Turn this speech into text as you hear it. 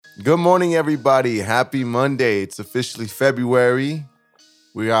Good morning, everybody. Happy Monday. It's officially February.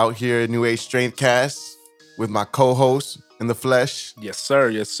 We're out here at New Age Strength Cast with my co-host in the flesh, Yes, sir.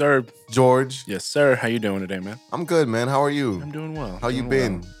 Yes, sir. George. Yes, sir. How you doing today, man? I'm good, man. How are you? I'm doing well. How you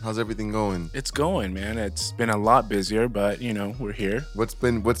been? How's everything going? It's going, man. It's been a lot busier, but we're here. What's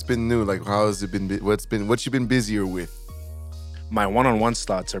been new? Like, how has it been? What you been busier with? My one-on-one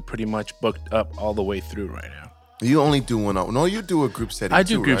slots are pretty much booked up all the way through right now. You only do one-on-one. No, you do a group setting. I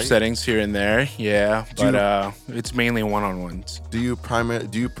do too, group right? settings here and there, yeah, but it's mainly one-on-ones. Do you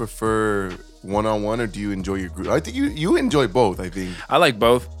prefer one-on-one or do you enjoy your group? I think you enjoy both. I think I like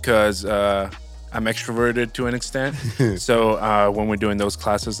both because I'm extroverted to an extent. So when we're doing those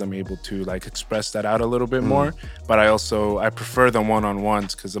classes, I'm able to like express that out a little bit more. But I prefer the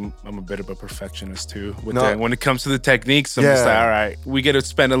one-on-ones because I'm a bit of a perfectionist too. When it comes to the techniques, I'm just like, all right, we get to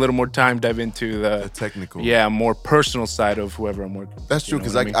spend a little more time, dive into the technical, more personal side of whoever I'm working with. That's true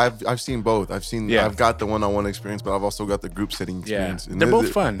because I've seen both. I've got the one-on-one experience, but I've also got the group setting experience. Yeah, they're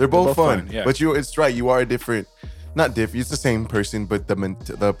both fun. They're both fun. Yeah. But it's right. You are different. Not different. It's the same person, but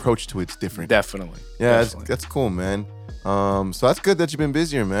the approach to it's different. Definitely. Yeah, Definitely. That's cool, man. So that's good that you've been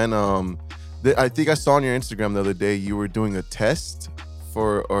busier, man. I think I saw on your Instagram the other day you were doing a test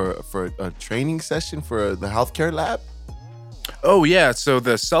for a training session for the healthcare lab. Oh yeah, so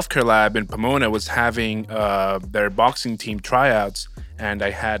the self-care lab in Pomona was having their boxing team tryouts, and I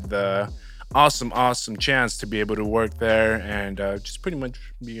had the awesome chance to be able to work there and just pretty much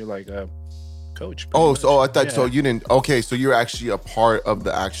be like a coach. I thought so. You didn't. Okay, so you're actually a part of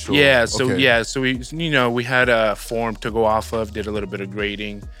the actual. Yeah. So okay. So we had a form to go off of. Did a little bit of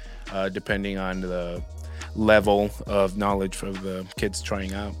grading, depending on the level of knowledge of the kids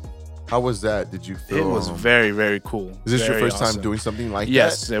trying out. How was that? Did you feel? It was very, very cool. Is this very your first awesome. time doing something like that?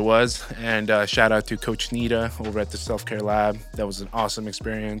 Yes, it was. And shout out to Coach Nita over at the Self Care Lab. That was an awesome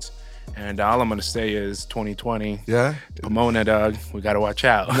experience. And all I'm gonna say is 2020. Yeah. Pomona, dog. We gotta watch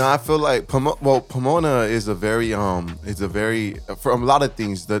out. No, I feel like Pomona is a very for a lot of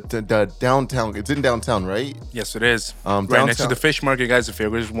things. The downtown. It's in downtown, right? Yes, it is. Right downtown. Next to the fish market, guys. If you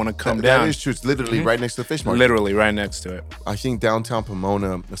ever want to come down, that is true. It's literally right next to the fish market. Literally right next to it. I think downtown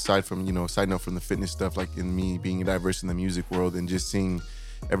Pomona, aside from side note from the fitness stuff, like in me being diverse in the music world and just seeing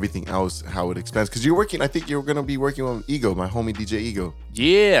everything else, how it expands. Because I think you're going to be working with Ego, my homie DJ Ego.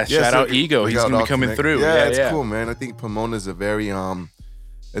 Yeah, shout out Ego. He's going to be coming through. Yeah, it's cool, man. I think Pomona is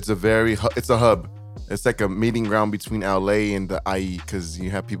it's a hub. It's like a meeting ground between LA and the IE, because you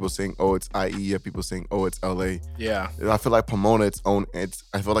have people saying, oh, it's IE. You have people saying, oh, it's LA. Yeah. I feel like Pomona,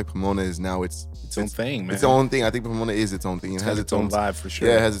 I feel like Pomona is now its own thing, man. Its own thing. I think Pomona is its own thing. It has its own vibe for sure.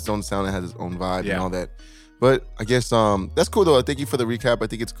 Yeah, it has its own sound. It has its own vibe and all that. But I guess that's cool though. Thank you for the recap. I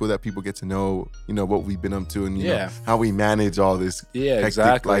think it's cool that people get to know, what we've been up to and know how we manage all this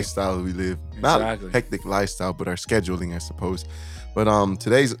hectic lifestyle we live. Not hectic lifestyle, but our scheduling, I suppose. But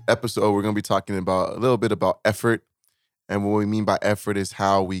today's episode, we're gonna be talking about a little bit about effort. And what we mean by effort is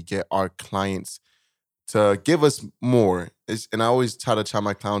how we get our clients to give us more. And I always try to tell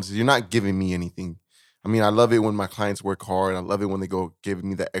my clients, you're not giving me anything. I mean, I love it when my clients work hard. I love it when they go give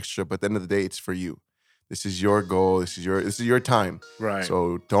me the extra. But at the end of the day, it's for you. This is your goal. This is your time. Right.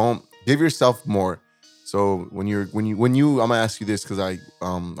 So don't give yourself more. So when you, I'm gonna ask you this because I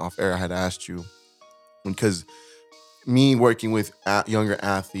off air I had asked you, because me working with younger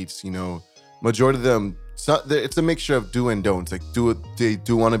athletes, majority of them, it's a mixture of do and don'ts. Like they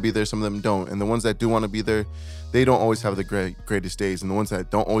do want to be there. Some of them don't, and the ones that do want to be there, they don't always have the greatest days, and the ones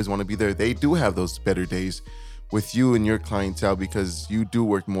that don't always want to be there, they do have those better days. With you and your clientele, because you do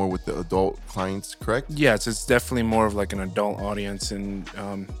work more with the adult clients, correct? Yes, it's definitely more of like an adult audience, and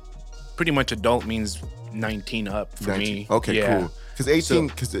pretty much adult means 19 up for 19. Me. Okay, cool. Because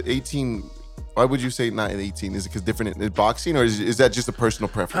 18, why would you say not 18? Is it because different in boxing, or is that just a personal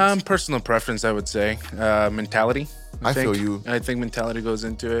preference? Personal preference, I would say. Mentality. I feel you. I think mentality goes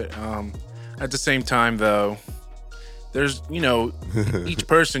into it. At the same time, though, there's, each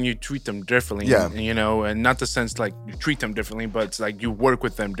person, you treat them differently. Yeah. And not the sense like you treat them differently, but it's like you work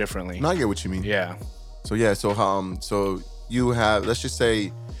with them differently. No, I get what you mean. Yeah. So you have, let's just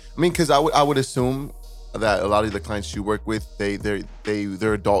say, because I would assume that a lot of the clients you work with,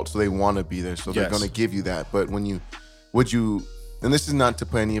 they're adults, so they want to be there, so they're going to give you that. But and this is not to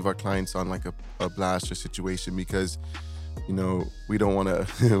put any of our clients on like a blast or situation, because we don't want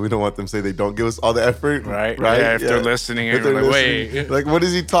them to say they don't give us all the effort. Right. Yeah, if they're listening, if they're like, wait. Like, what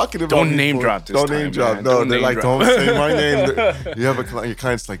is he talking about? Don't name drop this Don't time, name drop. Man. No, they're like, don't say my name. You have a client, your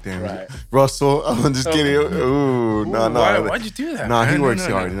client's like, damn, right. Russell, I'm just kidding. Ooh, no. Why'd you do that? Nah, he works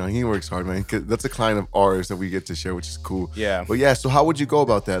hard. No, he works hard, man. That's a client of ours that we get to share, which is cool. Yeah. But yeah, so how would you go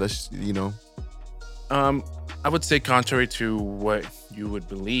about that? I would say contrary to what you would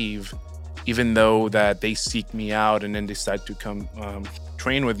believe, even though that they seek me out and then decide to come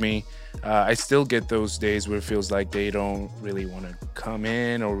train with me, I still get those days where it feels like they don't really want to come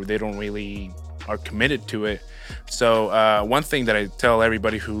in or they don't really are committed to it. So one thing that I tell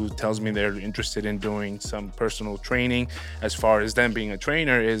everybody who tells me they're interested in doing some personal training, as far as them being a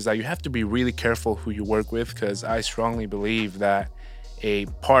trainer, is that you have to be really careful who you work with, because I strongly believe that a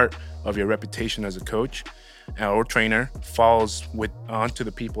part of your reputation as a coach or trainer falls onto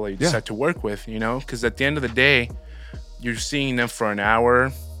the people that you decide to work with, because at the end of the day, you're seeing them for an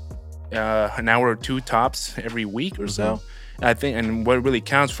hour or two tops every week or so. I think, and what really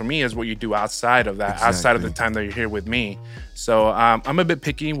counts for me is what you do outside of that, outside of the time that you're here with me. So I'm a bit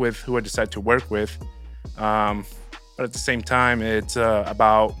picky with who I decide to work with. But at the same time,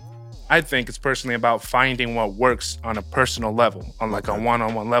 I think it's personally about finding what works on a personal level, on like a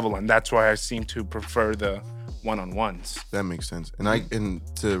one-on-one level. And that's why I seem to prefer the one-on-ones. That makes sense. And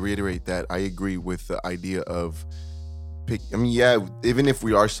to reiterate that, I agree with the idea of even if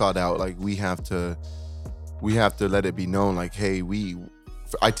we are sought out, like we have to let it be known, like, hey,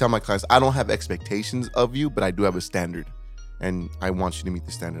 I tell my clients, I don't have expectations of you, but I do have a standard, and I want you to meet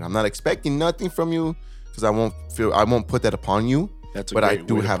the standard. I'm not expecting nothing from you, because I won't put that upon you. But I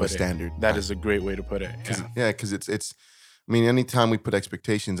do have a standard. That is a great way to put it. Yeah, because it's. I mean, anytime we put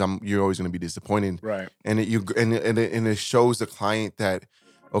expectations, you're always going to be disappointed. Right. And it shows the client that,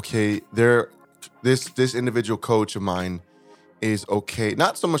 okay, this individual coach of mine is okay.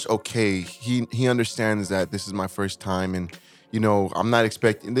 Not so much okay. He understands that this is my first time, and I'm not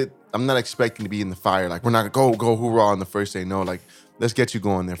expecting to be in the fire. Like, we're not gonna go hoorah on the first day. No, like, let's get you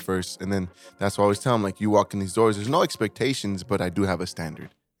going there first. And then that's why I always tell them, like, you walk in these doors, there's no expectations, but I do have a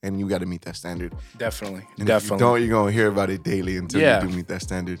standard. And you got to meet that standard. Definitely. And if you don't, you're going to hear about it daily until you do meet that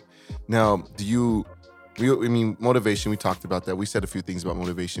standard. Now, motivation, we talked about that. We said a few things about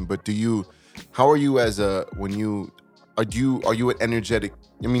motivation, but how are you are you an energetic,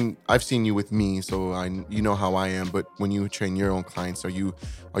 I've seen you with me, so you know how I am, but when you train your own clients, are you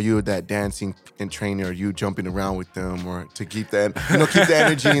that dancing and trainer? Are you jumping around with them, or to keep that, keep the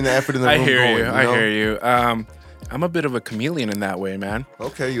energy and the effort in the room going? I hear you. I'm a bit of a chameleon in that way, man.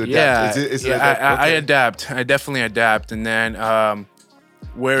 Okay, you adapt. Yeah, I adapt. I definitely adapt. And then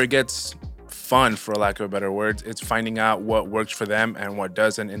where it gets fun, for lack of a better word, it's finding out what works for them and what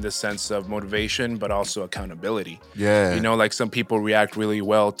doesn't, in the sense of motivation, but also accountability. Yeah. Like, some people react really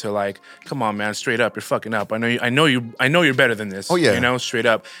well to, like, come on, man, straight up, you're fucking up. I know you're better than this. Oh yeah. Straight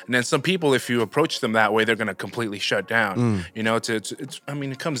up. And then some people, if you approach them that way, they're gonna completely shut down.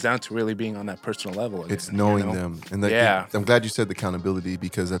 It comes down to really being on that personal level again, it's knowing them. And I'm glad you said the accountability,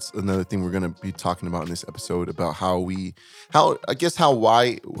 because that's another thing we're gonna be talking about in this episode, about how we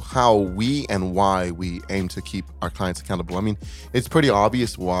why we aim to keep our clients accountable. It's pretty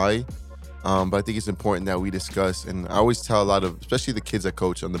obvious why, but I think it's important that we discuss. And I always tell a lot of, especially the kids I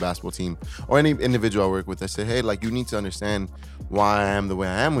coach on the basketball team, or any individual I work with, I say, hey, like, you need to understand why I am the way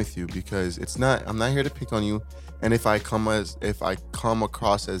I am with you, because I'm not here to pick on you. And if I come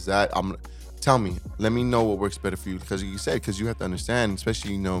across as that, tell me, let me know what works better for you. Because you have to understand,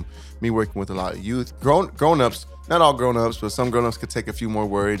 especially, me working with a lot of youth, grown-ups, not all grown-ups, but some grown-ups could take a few more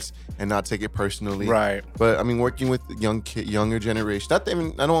words and not take it personally. Right. But working with younger generation, I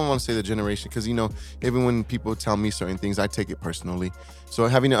don't want to say the generation, because, even when people tell me certain things, I take it personally. So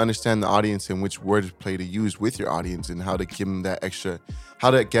having to understand the audience and which word play to use with your audience, and how to give them that extra,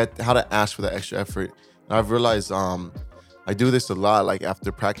 how to ask for that extra effort. And I've realized, I do this a lot, like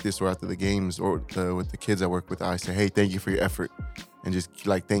after practice or after the games, or with the kids I work with, I say, hey, thank you for your effort. And just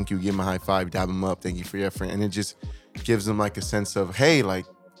like, thank you, give them a high five, dab them up, thank you for your effort. And it just gives them like a sense of, hey, like,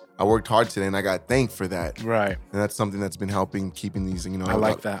 I worked hard today and I got thanked for that. Right. And that's something that's been helping keeping these, I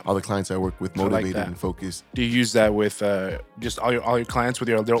like that. All the clients I work with motivated and focused. Do you use that with just all your clients, with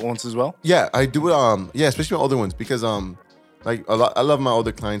your adult ones as well? Yeah, I do it. Especially my older ones, because like I love my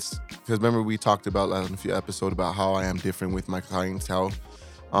older clients, because remember we talked about in a few episodes about how I am different with my clientele.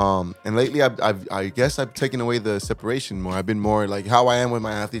 And lately, I guess I've taken away the separation more. I've been more like how I am with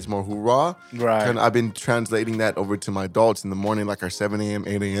my athletes, more hoorah. Right. And I've been translating that over to my adults in the morning, like our 7 a.m.,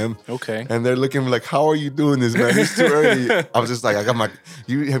 8 a.m. Okay. And they're looking like, how are you doing this, man? It's too early. I was just like, I got my.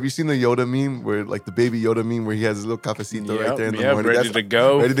 Have you seen the Yoda meme where like the baby Yoda meme where he has his little cafecito right there in the morning? Ready to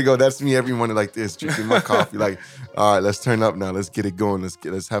go. Ready to go. That's me every morning like this, drinking my coffee. Like, all right, let's turn up now. Let's get it going.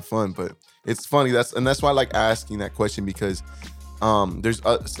 Let's have fun. But it's funny. That's why I like asking that question because. There's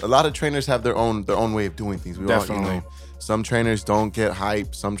a lot of trainers have their own way of doing things. Definitely. Some trainers don't get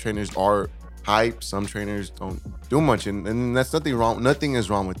hype. Some trainers are hype. Some trainers don't do much, and that's nothing wrong. Nothing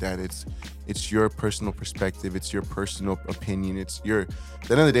is wrong with that. It's your personal perspective. It's your personal opinion. At the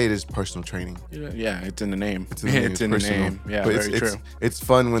end of the day, it is personal training. Yeah, it's in the name. It's in the name. Yeah, but very true. It's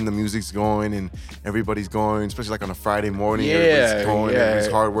fun when the music's going and everybody's going, especially like on a Friday morning. Yeah, everybody's going.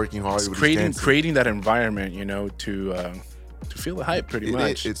 Everybody's hard, working hard. It's creating that environment, to feel the hype pretty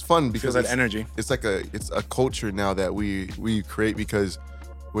much. It's fun because feel that energy. It's like a culture now that we create because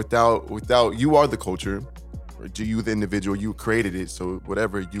without you are the culture, or you the individual, you created it. So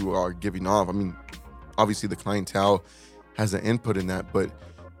whatever you are giving off, I mean, obviously the clientele has an input in that, but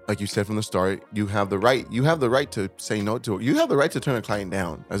like you said from the start, you have the right to say no to it. You have the right to turn a client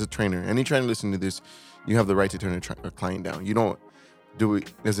down as a trainer. Any trainer listening to this, you have the right to turn a client down. You don't do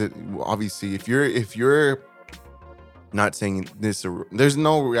it obviously if you're not saying this, there's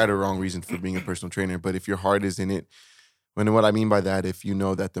no right or wrong reason for being a personal trainer, but if your heart is in it, and what I mean by that, if you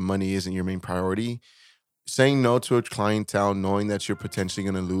know that the money isn't your main priority, saying no to a clientele, knowing that you're potentially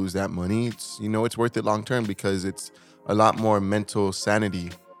going to lose that money, it's worth it long term because it's a lot more mental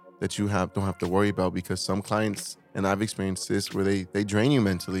sanity that you don't have to worry about because some clients, and I've experienced this, where they drain you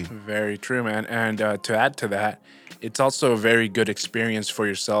mentally. Very true, man. And to add to that, it's also a very good experience for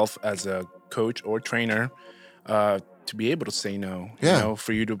yourself as a coach or trainer to be able to say no,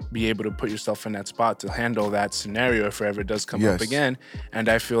 for you to be able to put yourself in that spot to handle that scenario if ever it does come up again. And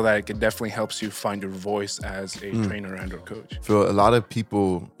I feel that it definitely helps you find your voice as a trainer and or coach. So a lot of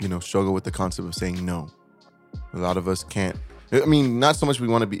people, struggle with the concept of saying no. A lot of us can't. I mean, not so much we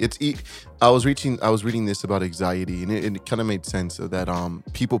want to be. I was reading this about anxiety, and it kind of made sense of that.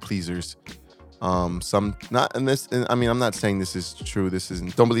 People pleasers. I'm not saying this is true.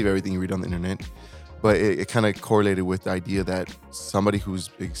 Don't believe everything you read on the internet. But it kind of correlated with the idea that somebody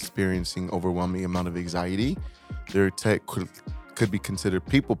who's experiencing overwhelming amount of anxiety, could be considered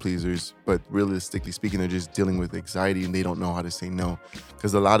people pleasers, but realistically speaking, they're just dealing with anxiety and they don't know how to say no.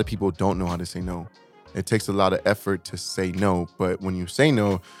 Because a lot of people don't know how to say no. It takes a lot of effort to say no, but when you say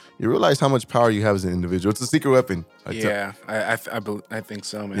no, you realize how much power you have as an individual. It's a secret weapon. I think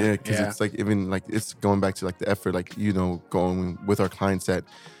so, man. Yeah, because it's like even like it's going back to like the effort, like going with our clients that.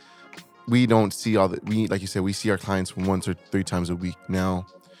 We don't see like you said, we see our clients once or 3 times a week. Now,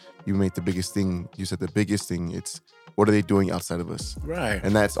 you said the biggest thing, it's what are they doing outside of us? Right.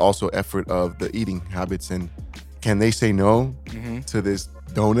 And that's also effort of the eating habits. And can they say no to this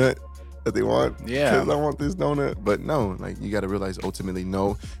donut that they want? Yeah. Because I want this donut. But no, like you got to realize ultimately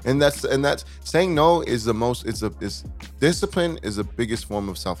no. And that's saying no is discipline is the biggest form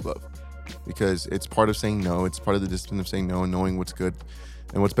of self-love because it's part of saying no. It's part of the discipline of saying no and knowing what's good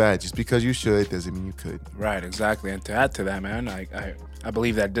and what's bad. Just because you should doesn't mean you could. Right, exactly. And to add to that, man, I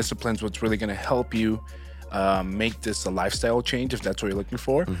believe that discipline's what's really going to help you make this a lifestyle change if that's what you're looking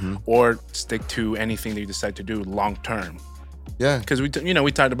for, or stick to anything that you decide to do long term. Yeah. Because we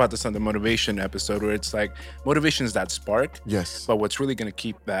talked about this on the motivation episode where it's like motivation is that spark. Yes. But what's really going to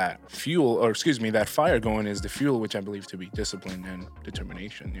keep that that fire going is the fuel, which I believe to be discipline and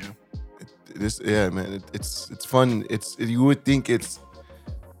determination, It's fun. You would think it's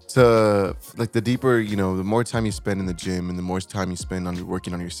to like the deeper, the more time you spend in the gym and the more time you spend on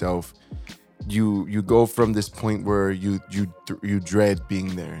working on yourself, you go from this point where you dread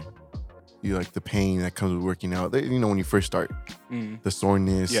being there. You like the pain that comes with working out. When you first start, the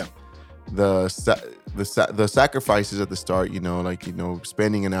soreness, the sacrifices at the start.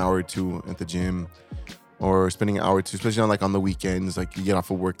 Spending an hour or two at the gym, or spending an hour or two, especially on the weekends. Like you get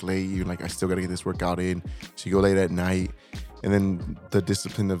off of work late, you're like, I still gotta get this workout in. So you go late at night. And then the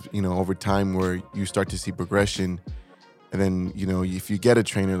discipline of, over time where you start to see progression. And then, if you get a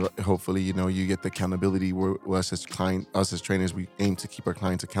trainer, hopefully, you get the accountability where us as trainers, we aim to keep our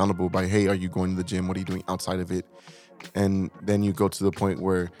clients accountable by, hey, are you going to the gym? What are you doing outside of it? And then you go to the point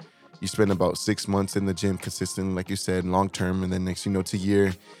where you spend about 6 months in the gym consistently, like you said, long term. And then next, it's a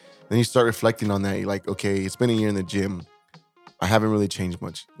year. Then you start reflecting on that. You're like, okay, it's been a year in the gym. I haven't really changed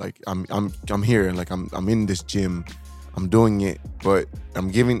much. Like I'm here. Like I'm in this gym. I'm doing it, but am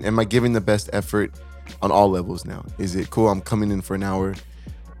I giving the best effort on all levels now? Is it cool? I'm coming in for an hour.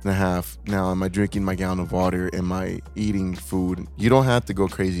 and a half. Now, am I drinking my gallon of water? Am I eating food? You don't have to go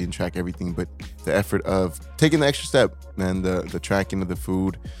crazy and track everything, but the effort of taking the extra step, man, the tracking of the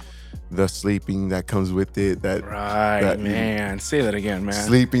food, the sleeping that comes with it. Man. Say that again, man.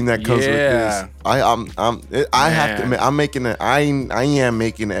 Sleeping that comes with this. I am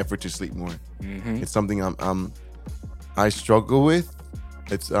making an effort to sleep more. Mm-hmm. It's something I struggle with.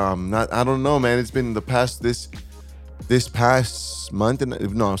 It's not. I don't know, man. It's been this past month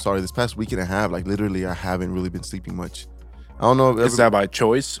this past week and a half. Like literally, I haven't really been sleeping much. I don't know. Is that by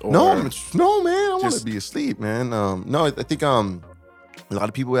choice? Or no, man. I want to be asleep, man. No, I think a lot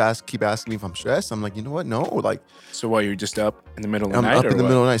of people keep asking me if I'm stressed. I'm like, you know what? No, like. So what? You're just up in the middle of the night? I'm up in the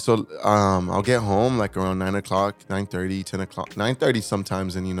middle of the night. So I'll get home like around 9 o'clock, 9:30, 10 o'clock, 9:30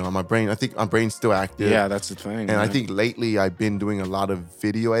 sometimes, and I think my brain's still active. Yeah, that's the thing. And I think lately I've been doing a lot of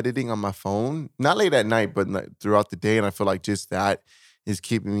video editing on my phone, not late at night, but throughout the day. And I feel like just that is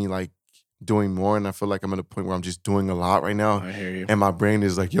keeping me like doing more, and I feel like I'm at a point where I'm just doing a lot right now. I hear you. And my brain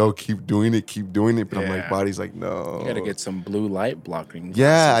is like, yo, keep doing it. But I'm like, body's like, no. You gotta get some blue light blocking.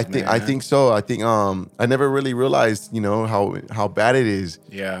 Yeah, I think so. I think I never really realized, how bad it is.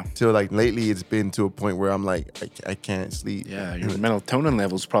 Yeah. Till like lately it's been to a point where I'm like, I can't sleep. Yeah, your melatonin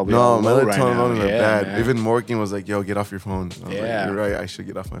levels probably low right now. No, melatonin are bad. Man. Even Morgan was like, yo, get off your phone. I was like, you're right, I should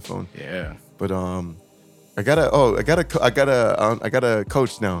get off my phone. Yeah. But I got a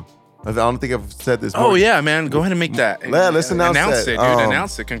coach now. I don't think I've said this. Oh, yeah, man. Go ahead and make that. Yeah, let's announce it, dude.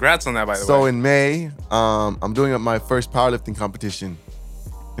 Announce it. Congrats on that, by the way. So in May, I'm doing my first powerlifting competition.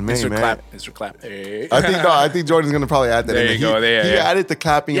 In May, Mr. Clap. Hey. I think Jordan's going to probably add that in. He added the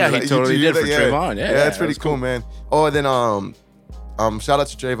clapping. Yeah, he totally did for Trayvon. Yeah, that's pretty cool, man. Oh, and then shout out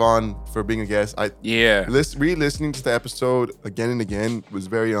to Trayvon for being a guest. Re-listening to the episode again and again was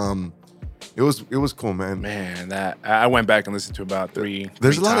very It was cool, man. Man, that I went back and listened to about three.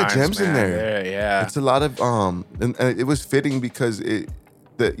 There's a lot times, of gems in there. Yeah, it's a lot of and it was fitting because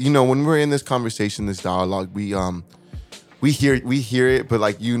when we're in this conversation, this dialogue, we hear it, but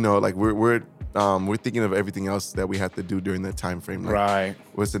like we're thinking of everything else that we have to do during that time frame. Like, right.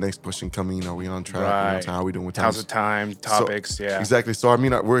 What's the next pushing coming? Are we on track? Right. How are we doing with time? How's the time? Topics? So, exactly. So I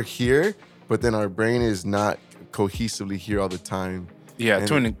mean, we're here, but then our brain is not cohesively here all the time. Yeah,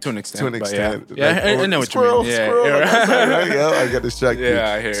 to an extent. To an extent. Yeah, I know what you mean. Yeah, I got distracted.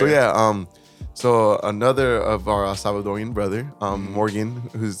 Yeah, I hear so, yeah, so another of our Salvadorian brother, Morgan,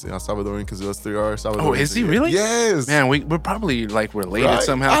 who's Salvadorian because us three are Salvadorian. Oh, is he really? Yes. Man, we're probably like related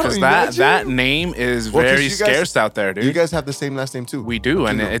somehow because that name is very scarce out there, dude. You guys have the same last name too. We do,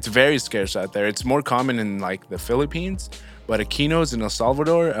 and it's very scarce out there. It's more common in like the Philippines, but Aquinos in El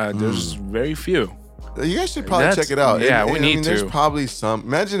Salvador, there's very few. You guys should probably check it out. Yeah, we need to. There's probably some.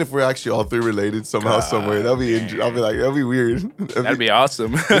 Imagine if we're actually all three related somehow, somewhere. That'd be. I'll be like, that'd be weird. That'd be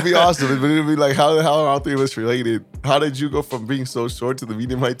awesome. It'd be awesome. It'd be like, how are all three of us related? How did you go from being so short to the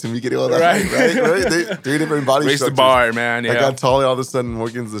medium height to me getting all that height? Right? Three different body structures. Raise the bar, man. Yeah. I got taller all of a sudden.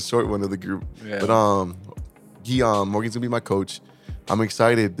 Morgan's the short one of the group. Yeah. But Morgan's gonna be my coach. I'm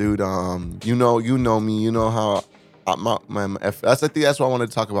excited, dude. You know me. You know how my effort. I think that's why I wanted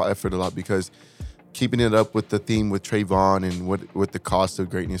to talk about effort a lot because. Keeping it up with the theme with Trayvon and what the cost of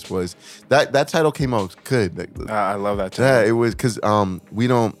greatness was. That title came out good. I love that title. Yeah, it was because we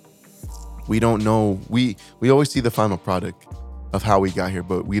don't know. We always see the final product of how we got here,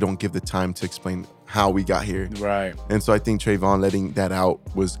 but we don't give the time to explain how we got here. Right. And so I think Trayvon letting that out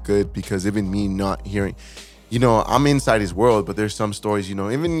was good because even me not hearing, I'm inside his world, but there's some stories,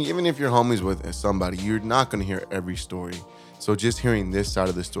 even if you're homies with somebody, you're not gonna hear every story. So just hearing this side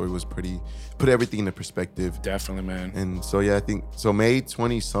of the story was put everything into perspective. Definitely, man. And so, yeah, I think, so May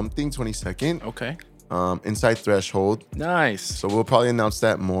 22nd. Okay. Inside Threshold. Nice. So we'll probably announce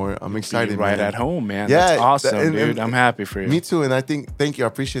that more. I'm excited, right at home, man. Yeah. That's awesome, dude. I'm happy for you. Me too. And thank you. I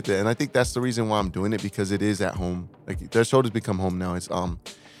appreciate that. And I think that's the reason why I'm doing it because it is at home. Like Threshold has become home now. It's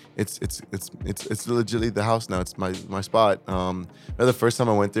legitimately the house now. It's my spot. The first time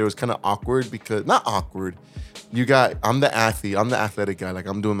I went there, it was kind of awkward because, not awkward. I'm the athlete. I'm the athletic guy. Like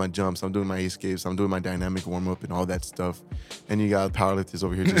I'm doing my jumps. I'm doing my escapes. I'm doing my dynamic warm up and all that stuff. And you got powerlifters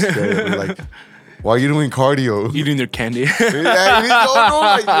over here just staring at me like, why are you doing cardio? Eating their candy. Speaking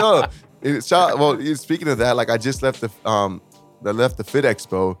of that, like I just left the Fit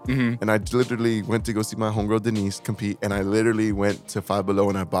Expo, and I literally went to go see my homegirl Denise compete, and I literally went to Five Below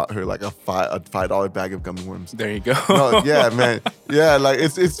and I bought her like a $5 bag of gummy worms. There you go. No, yeah, man. Yeah, like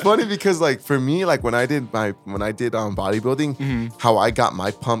it's funny because like for me, like when I did bodybuilding, how I got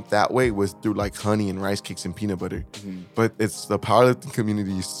my pump that way was through like honey and rice cakes and peanut butter. But it's the powerlifting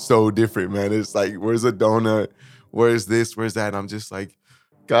community is so different, man. It's like, where's a donut? Where's this? Where's that? And I'm just like,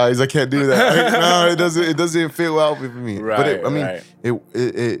 guys, I can't do that. No, it doesn't fit well with me. Right. But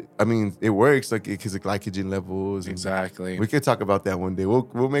it works like because of glycogen levels. Exactly. We could talk about that one day.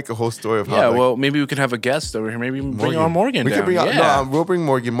 We'll make a whole story of how. Yeah, well, maybe we could have a guest over here. Maybe bring on Morgan. We could bring we'll bring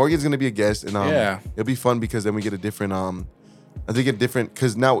Morgan. Morgan's gonna be a guest, and it'll be fun because then we get a different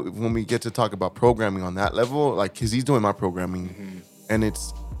because now when we get to talk about programming on that level, like because he's doing my programming, and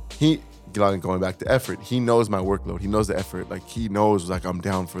it's going back to effort. He knows my workload. He knows the effort. Like he knows like I'm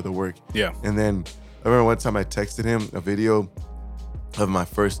down for the work. Yeah. And then I remember one time I texted him a video of my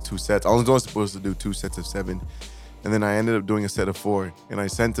first 2 sets. I was only supposed to do 2 sets of 7. And then I ended up doing a set of 4. And I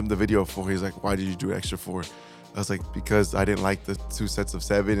sent him the video of 4. He's like, why did you do extra 4? I was like, because I didn't like the 2 sets of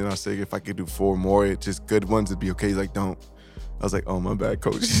 7. And I was saying if I could do 4 more, just good ones, it'd be okay. He's like, don't. I was like, oh, my bad,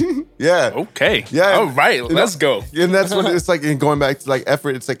 coach. Yeah. Okay. Yeah. All right. Let's go. And that's what it's like. And going back to like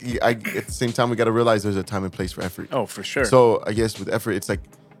effort, it's like at the same time, we got to realize there's a time and place for effort. Oh, for sure. So I guess with effort, it's like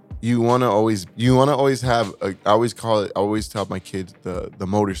you want to always have, I always tell my kids the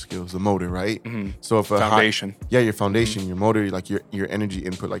motor skills, the motor, right? Mm-hmm. So if foundation. Your foundation, your motor, like your energy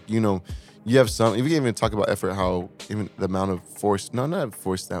input, like, you have some, if you can even talk about effort, how even the amount of force, no, not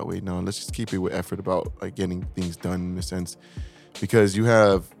force that way. No, let's just keep it with effort about like getting things done in a sense. Because you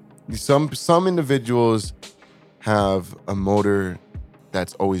have some individuals have a motor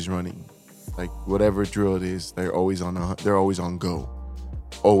that's always running, like whatever drill it is, they're always on go,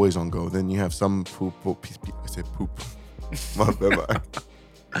 always on go. Then you have some poop. I said poop. My bad.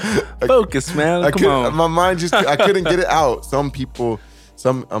 Focus, man. Come on. My mind I couldn't get it out. Some people,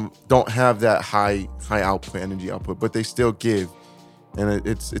 don't have that high output, energy output, but they still give, and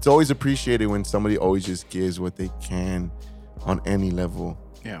it's always appreciated when somebody always just gives what they can. On any level,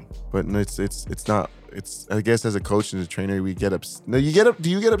 yeah. But it's not. It's I guess as a coach and a trainer, we get upset. No, do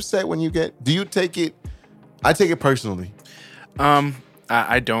you get upset when you get? Do you take it? I take it personally.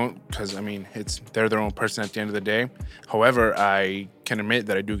 I don't, because they're their own person at the end of the day. However, I can admit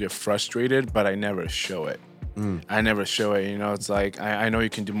that I do get frustrated, but I never show it. I never show it. It's like I know you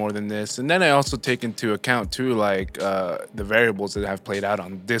can do more than this, and then I also take into account too, like the variables that have played out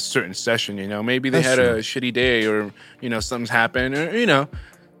on this certain session. Maybe they had a shitty day, or something's happened, or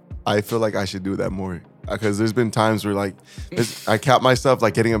I feel like I should do that more because there's been times where like I count myself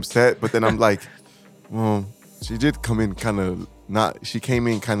like getting upset, but then I'm like, well, she did come in kind of. She came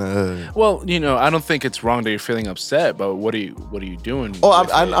in kind of. Well, I don't think it's wrong that you're feeling upset, but what are you doing? Oh,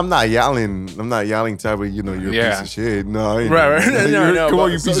 I'm not yelling. I'm not yelling, type of, you're a piece of shit. No, I ain't. Right. No. Come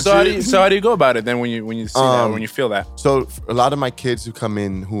on, you piece of shit. So how do you go about it then when you see that, when you feel that? So a lot of my kids who come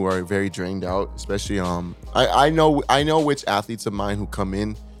in who are very drained out, especially I know which athletes of mine who come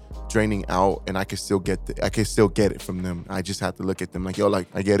in draining out, and I can still get it from them. I just have to look at them like, yo, like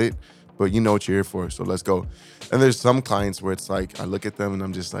I get it. But you know what you're here for, so let's go. And there's some clients where it's like, I look at them and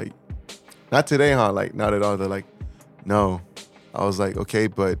I'm just like, not today, huh? Like, not at all. They're like, no. I was like, okay,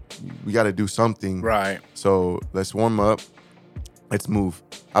 but we got to do something. Right. So let's warm up. Let's move.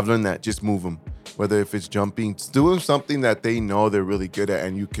 I've learned that. Just move them. Whether if it's jumping, doing something that they know they're really good at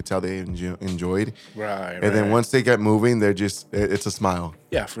and you could tell they enjoyed. Right. And then once they get moving, it's a smile.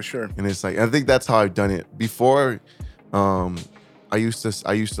 Yeah, for sure. And it's like, I think that's how I've done it. Before, I used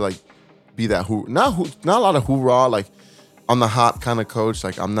to like, be that not a lot of hoorah, like I'm the hop kind of coach.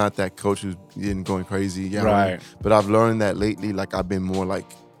 Like I'm not that coach who's going crazy. Yeah, right. But I've learned that lately, like I've been more like,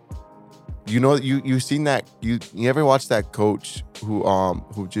 you've seen that you ever watch that coach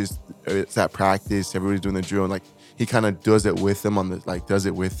who just it's at practice, everybody's doing the drill and like he kind of does it with them does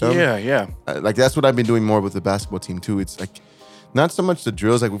it with them. Yeah. Like that's what I've been doing more with the basketball team too. It's like not so much the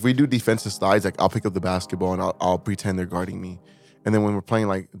drills. Like if we do defensive slides, like I'll pick up the basketball and I'll pretend they're guarding me. And then when we're playing,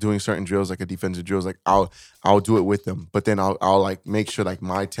 like doing certain drills, like a defensive drills, like I'll do it with them. But then I'll like make sure like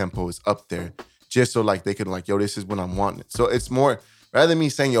my tempo is up there, just so like they can like, yo, this is what I'm wanting. So it's more rather than me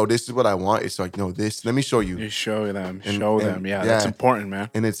saying, yo, this is what I want. It's like, no, this. Let me show you. You show them. Yeah, that's important, man.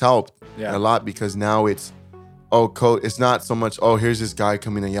 And it's helped a lot because now it's, coach. It's not so much, here's this guy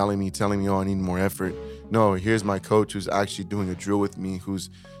coming and yelling at me, telling me, I need more effort. No, here's my coach who's actually doing a drill with me, who's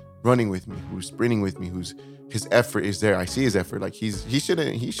running with me, who's sprinting with me, his effort is there. I see his effort. Like he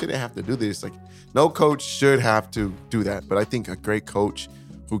shouldn't have to do this. Like no coach should have to do that. But I think a great coach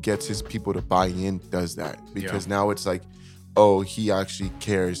who gets his people to buy in does that because now it's like, he actually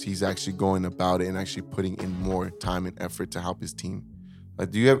cares. He's actually going about it and actually putting in more time and effort to help his team.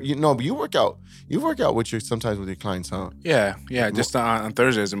 Like, do you ever, you work out sometimes with your clients, huh? Yeah. Just on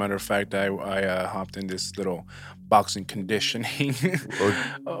Thursday, as a matter of fact, I hopped in this little boxing conditioning.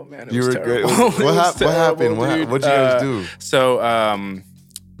 Oh man, it was terrible. What happened? What'd you guys do? So,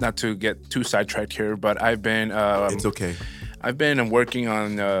 not to get too sidetracked here, but I've been. It's okay. I've been working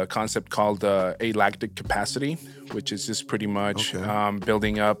on a concept called alactic capacity, which is just pretty much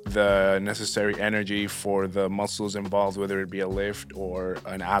building up the necessary energy for the muscles involved, whether it be a lift or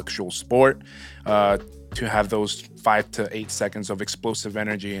an actual sport, to have those 5 to 8 seconds of explosive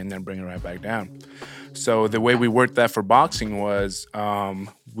energy and then bring it right back down. So the way we worked that for boxing was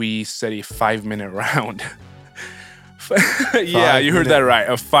we set a 5-minute round. Yeah, you heard that right.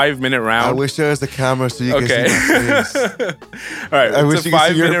 A 5-minute round. I wish there was the camera so you can see my face. All right, I wish you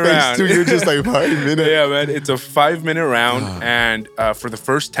could see your face too. You're just like 5 minutes. Yeah, man. It's a 5-minute round, and for the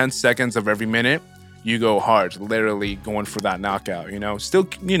first 10 seconds of every minute, you go hard, literally going for that knockout. Still,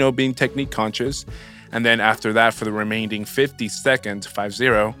 being technique conscious, and then after that, for the remaining 50 seconds,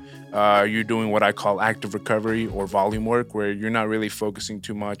 50. You're doing what I call active recovery or volume work, where you're not really focusing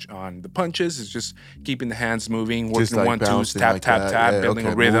too much on the punches. It's just keeping the hands moving, working like 1-2s, tap, like tap, tap, building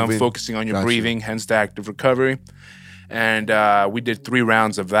a rhythm, focusing on your breathing, hence the active recovery. And we did 3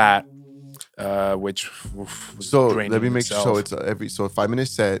 rounds of that, which was draining. Let me make sure. So it's a 5-minute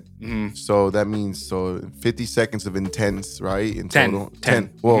set. Mm-hmm. So that means 50 seconds of intense, right? In 10, total,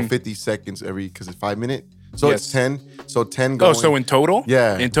 10. Well, mm-hmm. 50 seconds because it's 5 minutes. So yes. It's 10. So 10 going. Oh, so in total?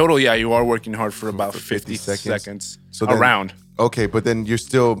 Yeah. In total, yeah, you are working hard for about 50 seconds so then, around. Okay, but then you're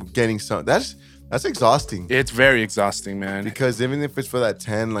still getting some. That's exhausting. It's very exhausting, man. Because even if it's for that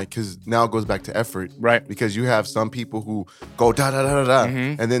 10, because now it goes back to effort. Right. Because you have some people who go da-da-da-da-da,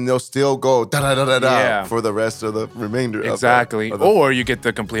 mm-hmm. and then they'll still go da-da-da-da-da for the rest of the remainder. Exactly. Or you get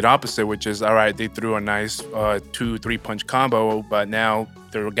the complete opposite, which is, all right, they threw a nice 2-3 punch combo, but now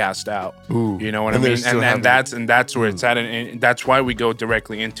they're gassed out. Ooh. You know what I mean? And that's where it's at. And that's why we go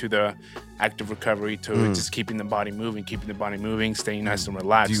directly into the active recovery to just keeping the body moving, staying nice and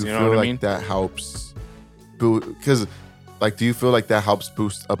relaxed. Do you know feel what like I mean? That helps because do you feel like that helps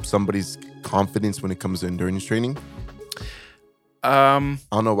boost up somebody's confidence when it comes to endurance training? I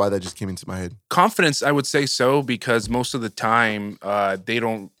don't know why that just came into my head. Confidence, I would say so, because most of the time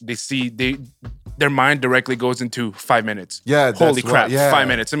their mind directly goes into 5 minutes. Yeah. Holy crap, 5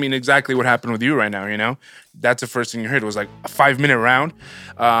 minutes. I mean, exactly what happened with you right now, That's the first thing you heard was like a 5-minute round.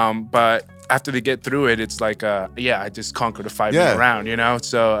 But after they get through it, it's like, I just conquered a 5-minute round,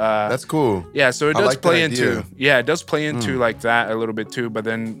 So that's cool. Yeah, so it does play into like that a little bit too. But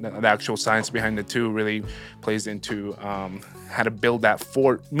then the actual science behind it too really plays into how to build that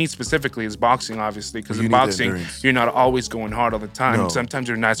for me specifically is boxing, obviously, because in boxing you're not always going hard all the time. No. Sometimes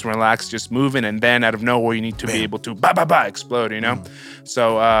you're nice and relaxed, just moving, and then out of nowhere you need to be able to explode,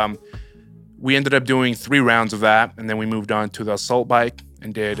 So we ended up doing 3 rounds of that, and then we moved on to the assault bike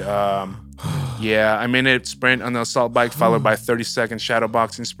and did a minute sprint on the assault bike, followed by 30-second shadow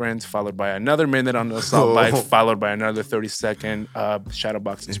boxing sprint, followed by another minute on the assault bike, followed by another 30-second shadow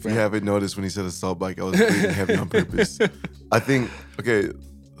boxing sprint. If you haven't noticed, when he said assault bike, I was breathing heavy on purpose. I think,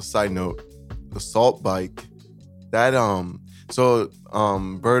 side note, assault bike, that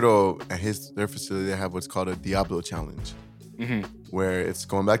Berto at their facility, they have what's called a Diablo challenge, where it's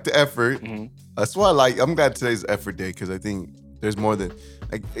going back to effort. Mm-hmm. That's why I'm glad today's effort day, because I think there's more than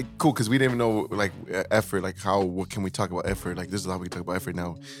cool, because we didn't even know effort, what can we talk about effort? This is how we talk about effort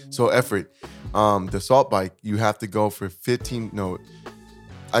now. So effort, the assault bike, you have to go for 15. No,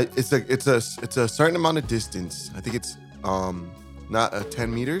 it's a certain amount of distance. I think it's not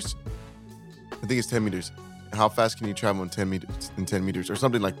 10 meters. I think it's 10 meters. How fast can you travel in 10 meters or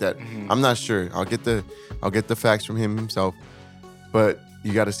something like that? Mm-hmm. I'm not sure. I'll get the facts from him himself, but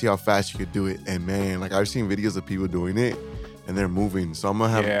you got to see how fast you could do it. And man, I've seen videos of people doing it, and they're moving. So I'm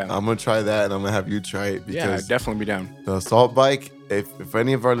gonna try that, and I'm gonna have you try it. Because I'd definitely be down. The assault bike, if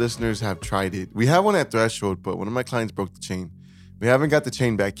any of our listeners have tried it, we have one at Threshold, but one of my clients broke the chain. We haven't got the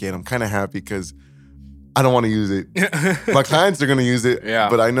chain back yet. I'm kind of happy because I don't want to use it. My clients are gonna use it,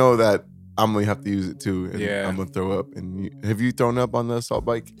 but I know that I'm gonna have to use it too, and I'm gonna throw up. And have you thrown up on the assault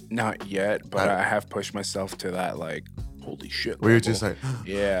bike? Not yet, but I have pushed myself to that holy shit where you're just like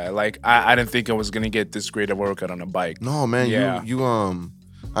I didn't think I was gonna get this great a workout on a bike. No, man. You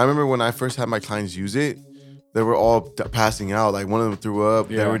I remember when I first had my clients use it, they were all passing out. One of them threw up.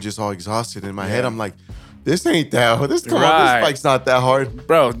 They were just all exhausted. In my head, I'm like, this ain't that. This bike's not that hard,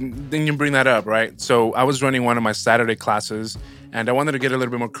 bro. Then you bring that up, right? So I was running one of my Saturday classes, and I wanted to get a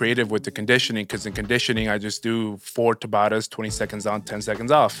little bit more creative with the conditioning, because in conditioning I just do 4 Tabatas, 20 seconds on, 10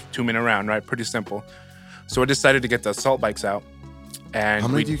 seconds off, 2-minute round, right? Pretty simple. So I decided to get the assault bikes out. And how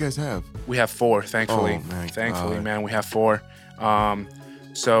many do you guys have? We have 4, thankfully. Oh, thankfully, man, we have 4.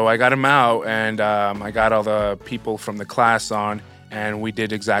 So I got them out, and I got all the people from the class on, and we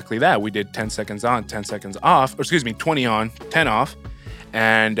did exactly that. We did 10 seconds on, 10 seconds off, 20 on, 10 off.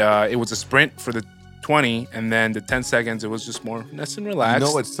 And it was a sprint for the 20, and then the 10 seconds, it was just more nice and relaxed. You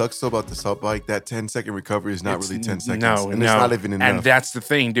know what sucks though about the salt bike? That 10-second recovery is not really 10 seconds. No, and it's not even enough. And that's the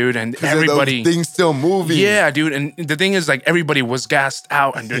thing, dude. And everybody... things still moving. Yeah, dude. And the thing is, like, everybody was gassed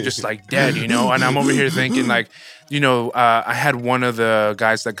out, and they're just, like, dead, you know? And I'm over here thinking, like, you know, I had one of the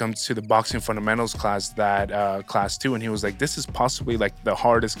guys that comes to the boxing fundamentals class, class 2, and he was like, this is possibly, like, the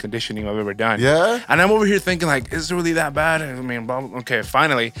hardest conditioning I've ever done. Yeah? And I'm over here thinking, like, is it really that bad? I mean, okay,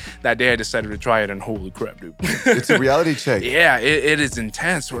 finally, that day I decided to try it, and holy crap, dude. It's a reality check. Yeah, it is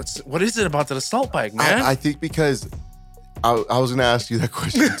intense. What is it about the assault bike, man? I think because I was going to ask you that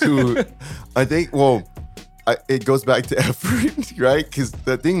question too. I think, well, it goes back to effort, right? Because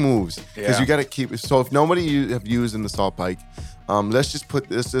the thing moves. Because you got to keep it. So if nobody you have used an assault bike, let's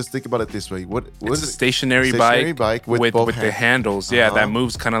just think about it this way. What it's is a stationary bike with the handles. Yeah, that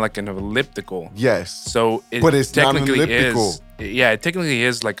moves kind of like an elliptical. Yes. So but it's technically not an elliptical. It technically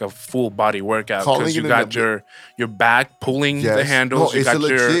is like a full body workout because you got your back pulling the handles. No, you got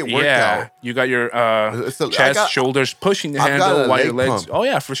your workout. You got your chest, shoulders pushing the handle while your legs. Pump. Oh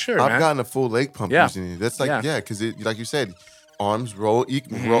yeah, for sure. I've gotten a full leg pump using it. That's like because like you said. Arms roll,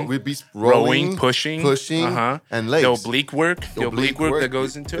 we'd be rolling, pushing, and legs. The oblique work that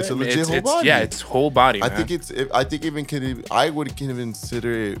goes into it. It's a legit whole body. Yeah, it's whole body. I think I would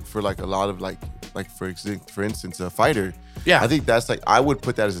consider it for like a lot of like for instance, a fighter. Yeah, I think that's like I would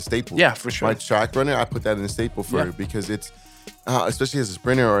put that as a staple. Yeah, for sure. My track runner, I put that in a staple for it because it's especially as a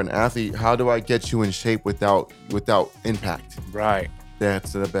sprinter or an athlete. How do I get you in shape without impact? Right.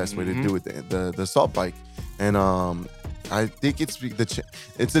 That's the best way to do it. The assault bike, and I think it's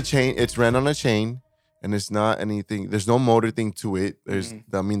a chain. It's ran on a chain, and it's not anything. There's no motor thing to it. There's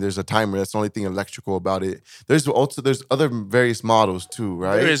a timer. That's the only thing electrical about it. There's other various models too,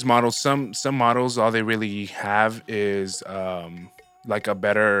 right? There is models. Some models, all they really have is like a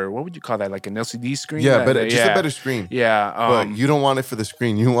better, what would you call that? Like an LCD screen? Yeah, a better screen. Yeah, but you don't want it for the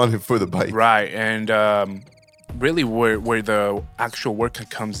screen. You want it for the bike, right? And really, where the actual work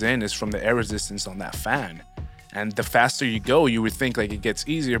comes in is from the air resistance on that fan. And the faster you go, you would think like it gets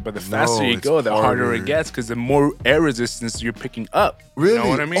easier, but the faster you go, the harder it gets because the more air resistance you're picking up. Really? You know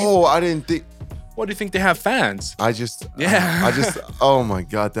what I mean? Oh, I didn't think. What do you think they have fans? Oh my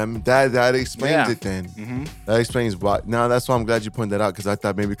God, that explains it then. Mm-hmm. That explains why. Now that's why I'm glad you pointed that out because I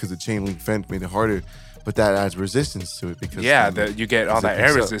thought maybe because the chain link fence made it harder. But that adds resistance to it because you get all that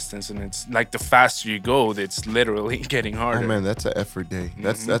air resistance, and it's like the faster you go, it's literally getting harder. Oh man, that's an effort day.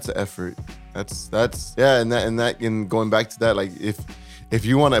 That's an effort. That's and going back to that, like if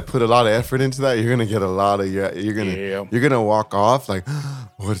you want to put a lot of effort into that, you're gonna get a lot of you're gonna walk off like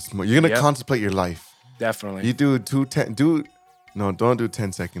what's more? You're gonna contemplate your life. Definitely. You don't do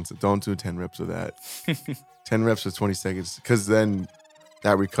 10 seconds. Don't do 10 reps of that. 10 reps for 20 seconds because then.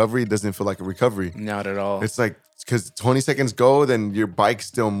 That recovery doesn't feel like a recovery. Not at all. It's like, because 20 seconds go, then your bike's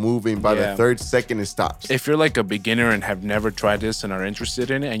still moving. By the third second, it stops. If you're like a beginner and have never tried this and are interested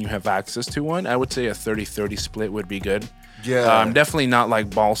in it and you have access to one, I would say a 30-30 split would be good. Yeah. Definitely not like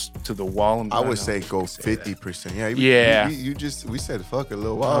balls to the wall. I would say go 50%. We said fuck a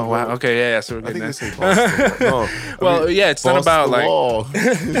little while. Oh, wow. Okay, yeah. So we're good. I think they say balls to the wall. No. Well, it's not about like.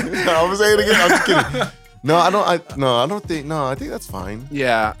 I was saying it again. I'm just kidding. I think that's fine.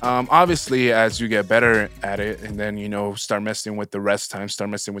 Yeah. Obviously, as you get better at it, and then start messing with the rest time, start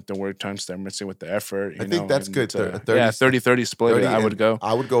messing with the work time, start messing with the effort. I think that's good. 30-30 split. 30, I would go.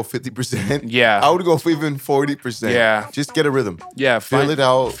 I would go 50%. Yeah. I would go for even 40%. Yeah. Just get a rhythm. Yeah. Feel it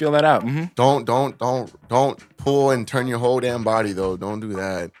out. Feel that out. Mm-hmm. Don't pull and turn your whole damn body though. Don't do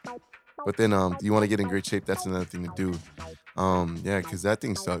that. But then, you want to get in great shape. That's another thing to do. Because that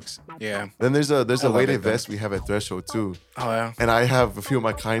thing sucks. Yeah. Then there's a weighted vest we have at Threshold too. Oh yeah. And I have a few of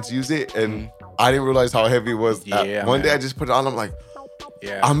my clients use it, and I didn't realize how heavy it was. Yeah. One day I just put it on. I'm like,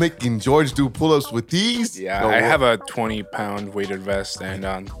 I'm making George do pull-ups with these. Yeah, I have a 20-pound weighted vest, and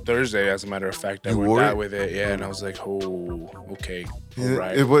on Thursday, as a matter of fact, I worked out with it. Yeah, and I was like, oh, okay.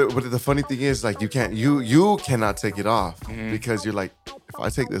 Right. But the funny thing is, like, you cannot take it off because you're like, if I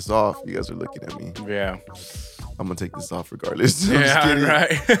take this off, you guys are looking at me. Yeah. I'm gonna take this off regardless. Yeah,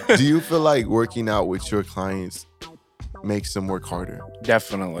 right. Do you feel like working out with your clients makes them work harder?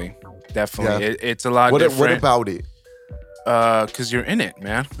 Definitely. Yeah. It's a lot different. What about it? Because you're in it,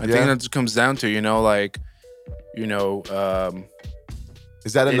 man. I think that just comes down to,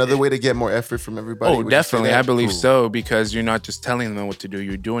 Is that another way to get more effort from everybody? Oh, definitely. I believe so, because you're not just telling them what to do,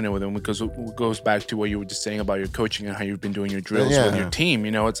 you're doing it with them. Because it goes back to what you were just saying about your coaching and how you've been doing your drills with your team.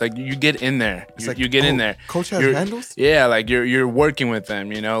 It's like you get in there. You get in there. Coach has handles? Yeah, like you're working with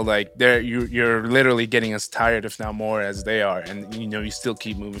them, like you're literally getting as tired, if not more, as they are. And, you still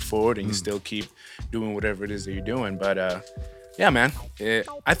keep moving forward and you still keep doing whatever it is that you're doing. But, yeah, man,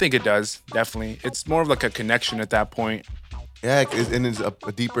 I think it does. Definitely. It's more of like a connection at that point. Yeah, and it's a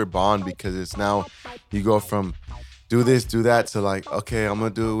deeper bond, because it's now you go from do this, do that to like, okay, I'm gonna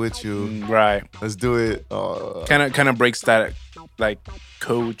do it with you. Right. Let's do it. Kind of breaks that like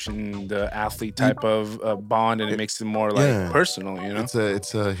coach and the athlete type of bond, and it makes it more like personal.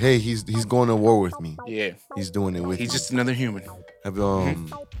 It's a hey, he's going to war with me. Yeah. He's doing it with me. He's just another human. Have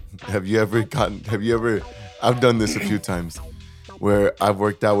you ever? I've done this a few times, where I've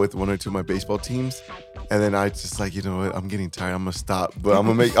worked out with one or two of my baseball teams, and then I just like, you know what, I'm getting tired, I'm gonna stop. But I'm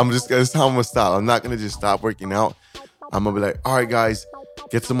gonna stop. I'm not gonna just stop working out. I'm gonna be like, all right, guys,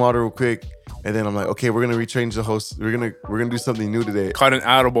 get some water real quick. And then I'm like, okay, we're gonna rechange the host. We're gonna do something new today. Call an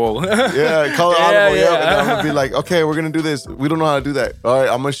audible. Yeah, call an audible. Yeah. And then I'm gonna be like, okay, we're gonna do this. We don't know how to do that. All right,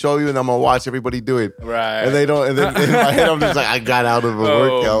 I'm gonna show you, and I'm gonna watch everybody do it. Right. And they don't. And then in my head, I'm just like, I got out of a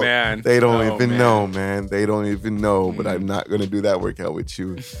workout. Man. They don't even know, man. They don't even know. But I'm not gonna do that workout with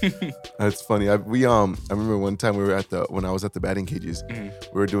you. That's funny. I remember one time when I was at the batting cages, we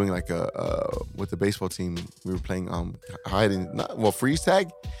were doing like with the baseball team. We were playing freeze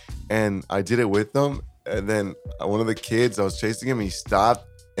tag. And I did it with them, and then one of the kids, I was chasing him, and he stopped,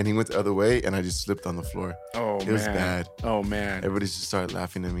 and he went the other way, and I just slipped on the floor. Oh, man. It was bad. Oh, man. Everybody just started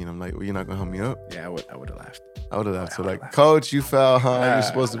laughing at me, and I'm like, well, you're not going to help me up? Yeah, I would have laughed. I would have laughed. So like, coach, you fell, huh? You're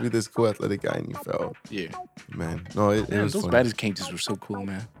supposed to be this cool athletic guy, and you fell. Yeah. Man, no, it was those fun. batting cages were so cool,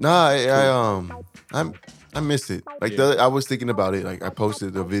 man. Nah, I missed it. Like I was thinking about it. Like I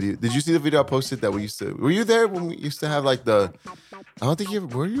posted a video. Did you see the video I posted that we used to? Were you there when we used to have like the? I don't think you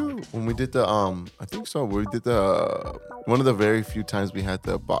were you when we did the I think so. We did the one of the very few times we had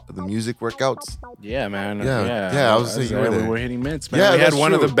the music workouts. Yeah, man. Yeah. I was saying we were hitting mints, man. Yeah, we had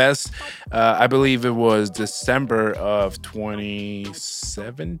one of the best. I believe it was December of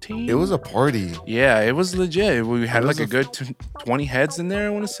 2017. It was a party. Yeah, it was legit. We had like a good 20 heads in there. I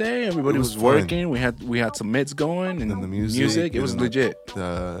want to say everybody was working. We had some mitts going and the music. It was legit.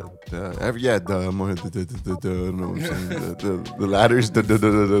 The ladders,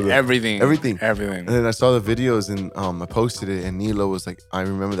 everything. And then I saw the videos and I posted it, and Nilo was like, I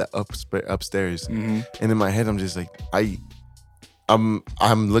remember that upstairs. And in my head, I'm just like, I'm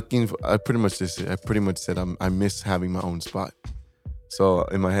looking for. I pretty much said I miss having my own spot. So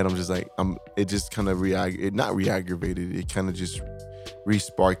in my head, I'm just like, it just kind of not re-aggravated. It kind of just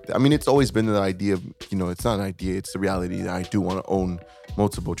re-sparked. I mean, it's always been the idea of, it's not an idea, it's the reality that I do want to own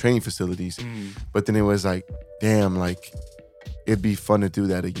multiple training facilities. But then it was like, damn, like it'd be fun to do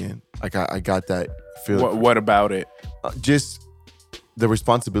that again. Like I got that feeling. What about it? Just the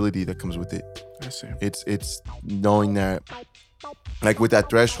responsibility that comes with it. I see. It's knowing that, like with that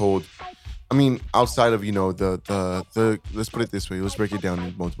threshold. I mean, outside of the let's put it this way. Let's break it down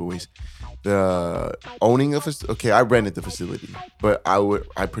in multiple ways. The owning of I rented the facility, but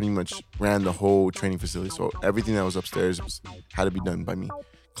I pretty much ran the whole training facility. So everything that was upstairs had to be done by me.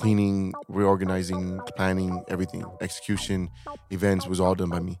 Cleaning, reorganizing, planning, everything, execution, events was all done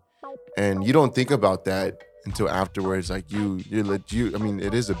by me. And you don't think about that until afterwards. Like I mean,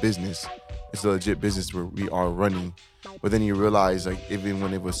 it is a business. It's a legit business where we are running. But then you realize, like, even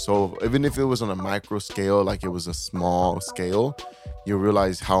if it was on a micro scale, like it was a small scale, you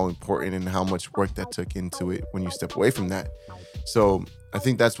realize how important and how much work that took into it when you step away from that. So I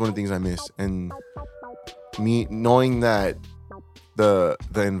think that's one of the things I miss. And me knowing that the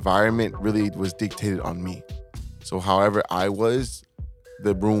environment really was dictated on me. So however I was,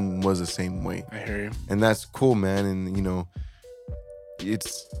 the room was the same way. I hear you. And that's cool, man. And,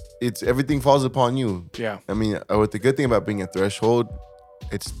 it's everything falls upon you. Yeah. I mean, what the good thing about being a threshold,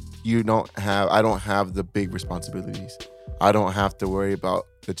 I don't have the big responsibilities. I don't have to worry about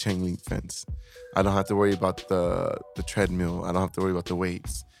the chain link fence. I don't have to worry about the treadmill. I don't have to worry about the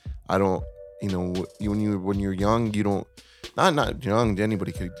weights. I don't, when you're young, you don't, not young,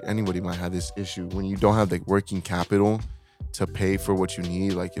 anybody might have this issue. When you don't have the working capital to pay for what you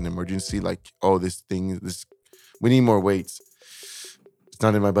need, like an emergency, like, oh, we need more weights. It's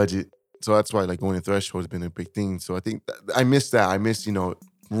not in my budget. So that's why like going to threshold has been a big thing. So I think I miss that. I miss,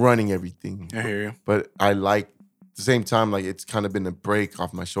 running everything. I hear you. But I like, at the same time, like it's kind of been a break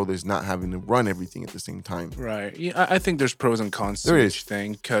off my shoulders, not having to run everything at the same time. Right. Yeah, I think there's pros and cons to each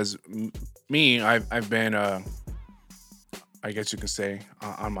thing. Because me, I've been I guess you can say,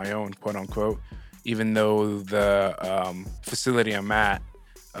 on my own, quote unquote. Even though the facility I'm at,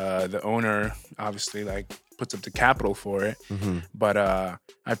 the owner obviously like puts up the capital for it, but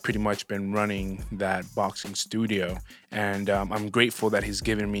I've pretty much been running that boxing studio, and I'm grateful that he's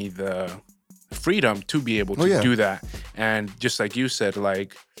given me the freedom to be able to do that. And just like you said,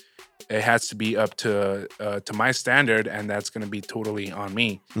 like it has to be up to my standard, and that's going to be totally on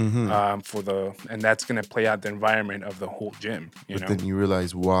me and that's going to play out the environment of the whole gym. But then you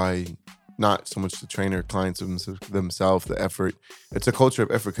realize why. Not so much the trainer, clients themselves, the effort. It's a culture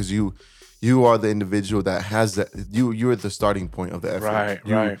of effort because you are the individual that has that. You're the starting point of the effort.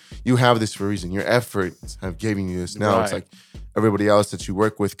 Right. You have this for a reason. Your efforts have given you this. Now it's like everybody else that you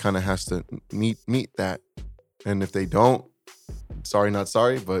work with kind of has to meet that. And if they don't, sorry, not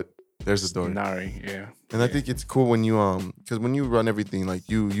sorry, but there's a story. Yeah. And I think it's cool when you because when you run everything, like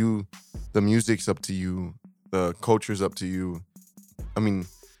you, the music's up to you, the culture's up to you. I mean.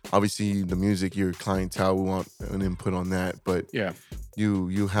 Obviously, the music, your clientele will want an input on that, but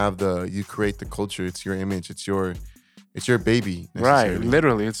you create the culture. It's your image. It's your baby. Right,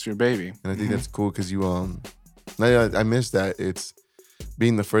 literally, it's your baby. And I think that's cool because you I miss that. It's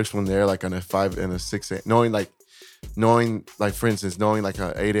being the first one there, like on a 5 and a 6 a.m. Knowing like for instance, knowing like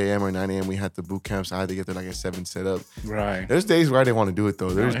a 8 a.m. or 9 a.m. we had the boot camps. I had to get there like at 7 set up. Right. There's days where I didn't want to do it though.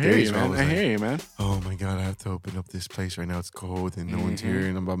 There's days where I hear you, man. Oh my God, I have to open up this place right now. It's cold and no one's here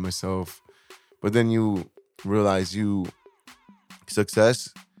and I'm by myself. But then you realize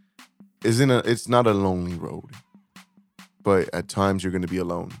success it's not a lonely road. But at times you're gonna be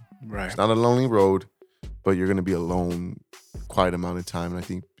alone. Right. It's not a lonely road, but you're gonna be alone quite amount of time. And I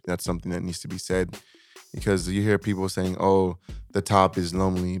think that's something that needs to be said. Because you hear people saying, "Oh, the top is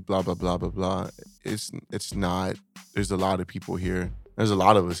lonely," blah blah blah blah blah. It's not. There's a lot of people here. There's a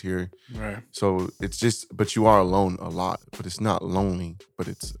lot of us here. Right. So it's just, but you are alone a lot. But it's not lonely. But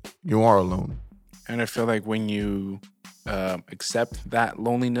you are alone. And I feel like when you accept that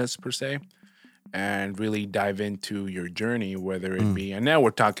loneliness per se, and really dive into your journey, whether it be, and now we're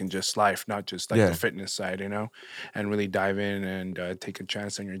talking just life, not just like the fitness side, and really dive in and take a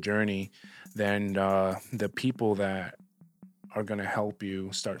chance on your journey, then the people that are going to help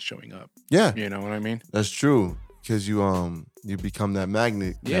you start showing up. Yeah. You know what I mean? That's true. Because you become that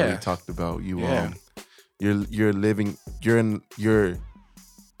magnet that we talked about. You're living,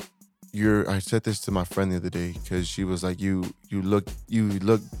 I said this to my friend the other day because she was like, you look,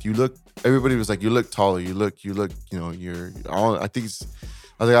 everybody was like, you look taller, you look, I think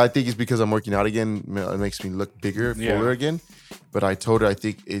it's because I'm working out again. It makes me look bigger, fuller again. But I told her, I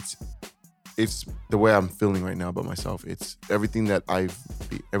think it's the way I'm feeling right now about myself. It's everything that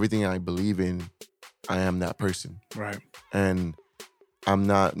everything I believe in, I am that person. Right. And I'm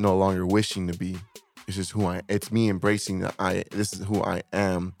no longer wishing to be. It's just it's me embracing that this is who I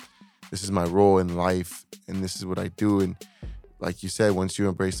am. This is my role in life, and this is what I do. And like you said, once you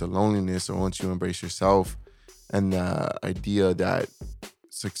embrace the loneliness, or once you embrace yourself, and the idea that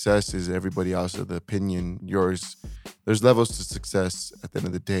success is everybody else's opinion, yours. There's levels to success at the end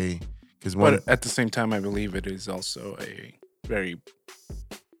of the day. But at the same time, I believe it is also a very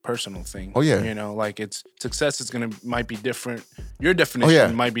personal thing. Oh yeah. Like success is might be different. Your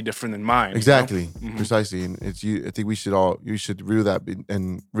definition might be different than mine. Exactly. Precisely. And I think you should reel that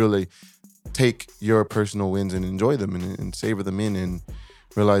and really take your personal wins and enjoy them and savor them in, and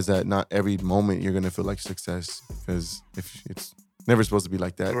realize that not every moment you're going to feel like success, because if it's never supposed to be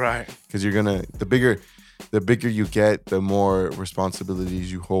like that. Right. Because the bigger you get, the more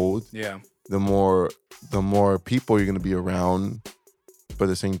responsibilities you hold. Yeah. The more people you're going to be around. But at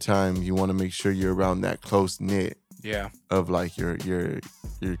the same time, you want to make sure you're around that close knit. Yeah. Of like your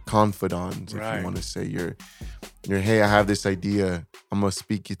confidants, right. If you want to say your hey, I have this idea, I'm gonna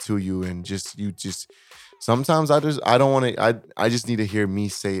speak it to you, and sometimes I don't want to. I just need to hear me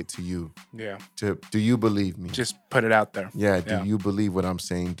say it to you. Yeah. Do you believe me? Just put it out there. Yeah. Do you believe what I'm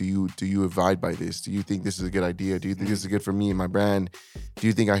saying? Do you abide by this? Do you think this is a good idea? Do you think this is good for me and my brand? Do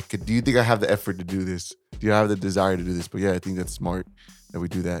you think I have the effort to do this? Do you have the desire to do this? But yeah, I think that's smart that we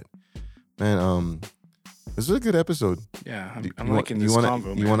do that. Man, this was a good episode. Yeah, I'm liking this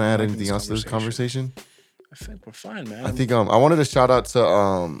convo. You want to add anything else to this conversation? I think we're fine, man. I think I wanted to shout out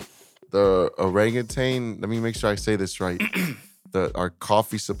to the orangutan. Let me make sure I say this right. Our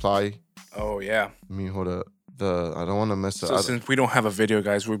coffee supply. Oh yeah. Let me hold up. I don't want to mess up. So since we don't have a video,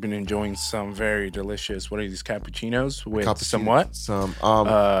 guys, we've been enjoying some very delicious. What are these cappuccinos with some what? Some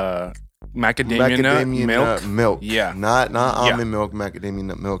macadamia nut milk. Yeah. Not almond milk. Macadamia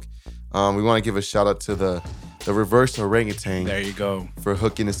nut milk. We want to give a shout out to the the reverse orangutan. There you go. For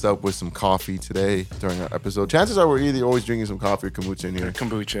hooking us up with some coffee today during our episode. Chances are we're either always drinking some coffee or kombucha in here.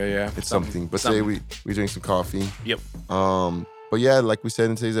 Kombucha, yeah. It's something. But today we drink some coffee. Yep. But yeah, like we said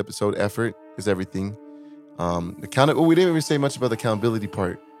in today's episode, effort is everything. We didn't even say much about the accountability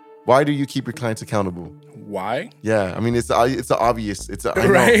part. Why do you keep your clients accountable? Why? Yeah, I mean it's obvious.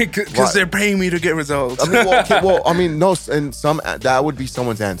 Right, because they're paying me to get results. I mean, no, and that would be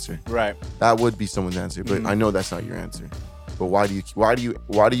someone's answer. Right. That would be someone's answer, but I know that's not your answer. But why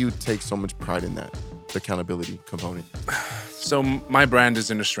do you take so much pride in that, the accountability component? So my brand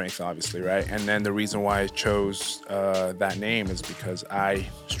is Inner Strength, obviously, right? And then the reason why I chose that name is because I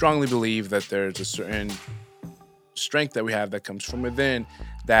strongly believe that there's a certain strength that we have that comes from within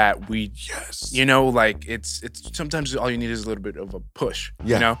that we, like it's sometimes all you need is a little bit of a push,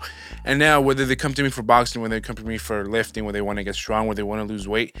 And now whether they come to me for boxing, whether they come to me for lifting, whether they want to get strong, whether they want to lose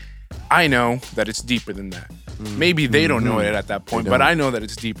weight, I know that it's deeper than that. Maybe they don't know it at that point, but I know that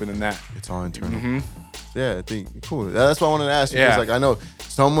it's deeper than that. It's all internal. Yeah, I think cool. That's what I wanted to ask you. Because like I know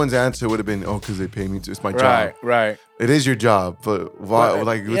someone's answer would have been, because they pay me to. It's my job. Right. It is your job, but why? What's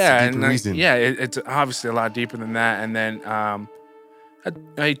the deeper reason? It's obviously a lot deeper than that. And then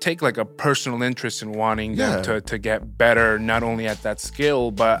I take like a personal interest in wanting them to get better, not only at that skill,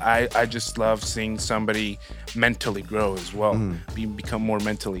 but I just love seeing somebody mentally grow as well, become more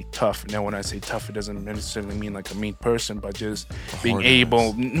mentally tough. Now, when I say tough, it doesn't necessarily mean like a mean person, but just being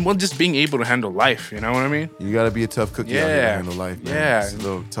able to handle life. You know what I mean? You got to be a tough cookie out here to handle life, man. Yeah. It's a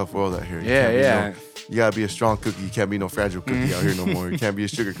little tough world out here. You You gotta be a strong cookie. You can't be no fragile cookie out here no more. You can't be a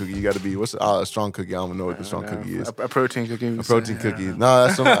sugar cookie. You gotta be a strong cookie. I don't know what the strong cookie is. A protein cookie. A protein cookie. No,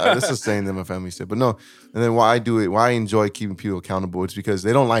 that's the saying that my family said. But no. And then why I do it, why I enjoy keeping people accountable, it's because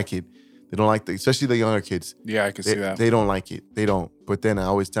they don't like it. They don't like especially the younger kids. Yeah, I can see that. They don't like it. They don't. But then I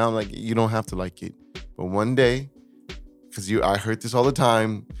always tell them, like, you don't have to like it. But one day, because I heard this all the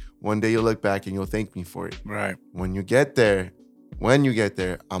time, one day you'll look back and you'll thank me for it. Right. When you get there,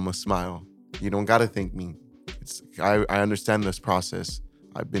 I'ma smile. You don't gotta thank me. I understand this process.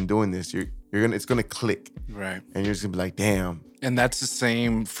 I've been doing this. It's gonna click. Right. And you're just gonna be like, damn. And that's the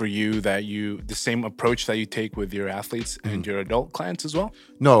same for you, the same approach that you take with your athletes and your adult clients as well?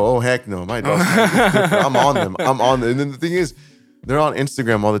 No, oh heck no. My adult clients, I'm on them. And then the thing is, they're on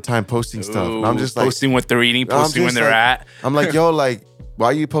Instagram all the time posting stuff. And I'm just like posting what they're eating, posting when they're at. I'm like, yo, like, why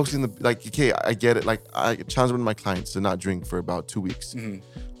are you posting okay, I get it. Like, I challenge one of my clients to not drink for about 2 weeks. Mm-hmm.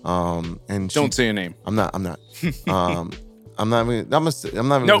 And don't say a name. I'm not. I'm not even gonna say.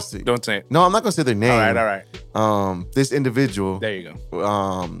 Don't say it. No, I'm not gonna say their name. All right. This individual. There you go.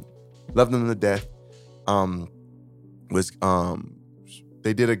 Loved them to death.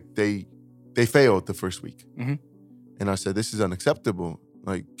 They failed the first week. Mm-hmm. And I said, this is unacceptable.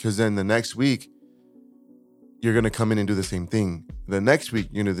 Like, because then the next week, you're gonna come in and do the same thing. The next week,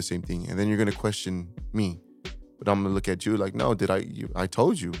 you're gonna do the same thing, and then you're gonna question me. But I'm gonna look at you like, no, I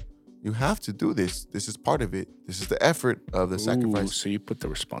told you. You have to do this. This is part of it. This is the effort of the sacrifice. So you put the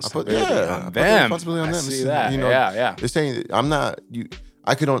responsibility on them. The responsibility on them. See that. Yeah. They're saying, I'm not,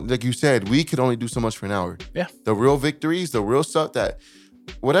 I could only, like you said, we could only do so much for an hour. Yeah. The real victories, the real stuff that,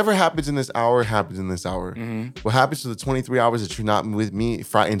 whatever happens in this hour, happens in this hour. Mm-hmm. What happens to the 23 hours that you're not with me, it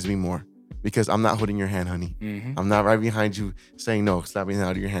frightens me more. Because I'm not holding your hand, honey. Mm-hmm. I'm not right behind you saying, no, stop being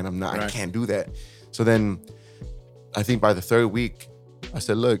out of your hand. I'm not, I can't do that. So then, I think by the third week, I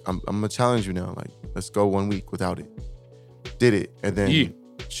said, look, I'm gonna challenge you now. Like, let's go 1 week without it. Did it. And then I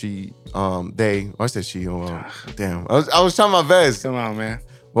said she, damn. I was trying my best. Come on, man.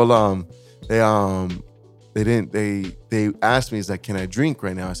 Well, they asked me, is like, can I drink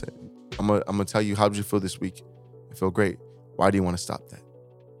right now? I said, I'm gonna tell you, how did you feel this week? I feel great. Why do you want to stop that?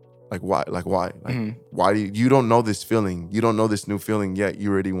 Like, why? Why do you don't know this feeling? You don't know this new feeling yet.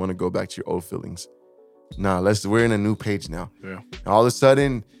 You already want to go back to your old feelings. Nah, we're in a new page now. Yeah. And all of a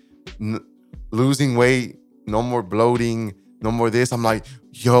sudden, losing weight, no more bloating, no more this. I'm like,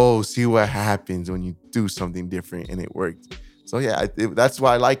 yo, see what happens when you do something different and it worked. So yeah, that's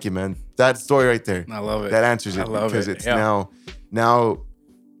why I like it, man. That story right there. I love it. That answers it. Because it's now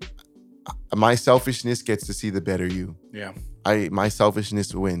my selfishness gets to see the better you. Yeah. My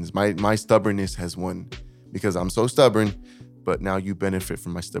selfishness wins. My stubbornness has won because I'm so stubborn. But now you benefit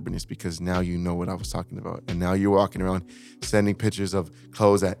from my stubbornness because now you know what I was talking about. And now you're walking around sending pictures of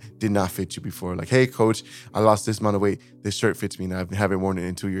clothes that did not fit you before. Like, hey, coach, I lost this amount of weight. This shirt fits me and I haven't worn it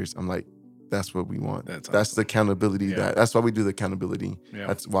in 2 years. I'm like, that's what we want. That's the accountability. Yeah. That's why we do the accountability. Yeah.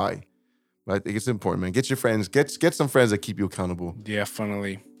 That's why. But I think it's important, man. Get your friends. Get some friends that keep you accountable.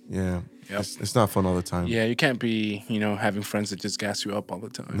 Definitely. Yeah. Yep. It's not fun all the time. Yeah, you can't be, having friends that just gas you up all the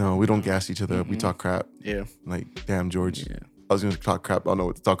time. No, we don't gas each other up. We talk crap. Yeah. Like, damn, George. Yeah. I was going to talk crap. I don't know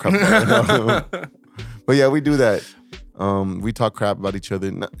what to talk crap about right now. But yeah, we do that. We talk crap about each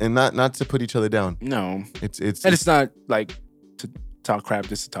other, and not to put each other down. No. It's not like to talk crap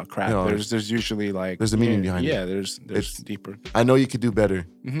just to talk crap. No, there's usually like... There's a meaning behind it. Yeah, there's deeper. I know you could do better.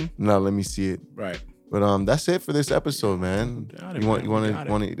 Now let me see it. Right. But that's it for this episode, man. You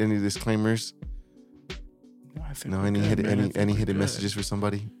want any disclaimers? No, any hidden messages for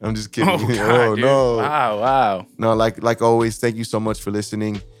somebody? I'm just kidding. Oh, God, no. Wow. No, like always, thank you so much for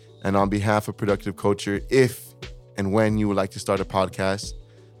listening. And on behalf of Productive Culture, if and when you would like to start a podcast,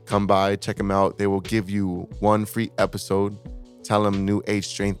 come by, check them out. They will give you 1 free episode. Tell them New Age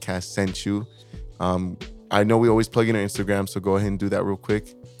Strength Cast sent you. I know we always plug in our Instagram, so go ahead and do that real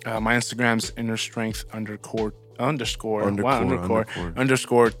quick. My Instagram's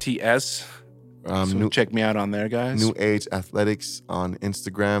 _TS. So check me out on there, guys. New Age Athletics on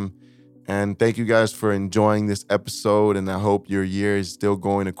Instagram. And thank you guys for enjoying this episode. And I hope your year is still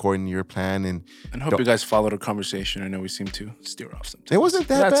going according to your plan. And hope you guys follow the conversation. I know we seem to steer off sometimes. It wasn't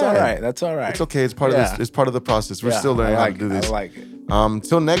that bad. That's all right. It's okay. It's part of this. It's part of the process. We're still learning how to do this. I like it.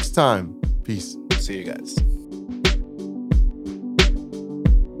 Till next time. Peace. See you guys.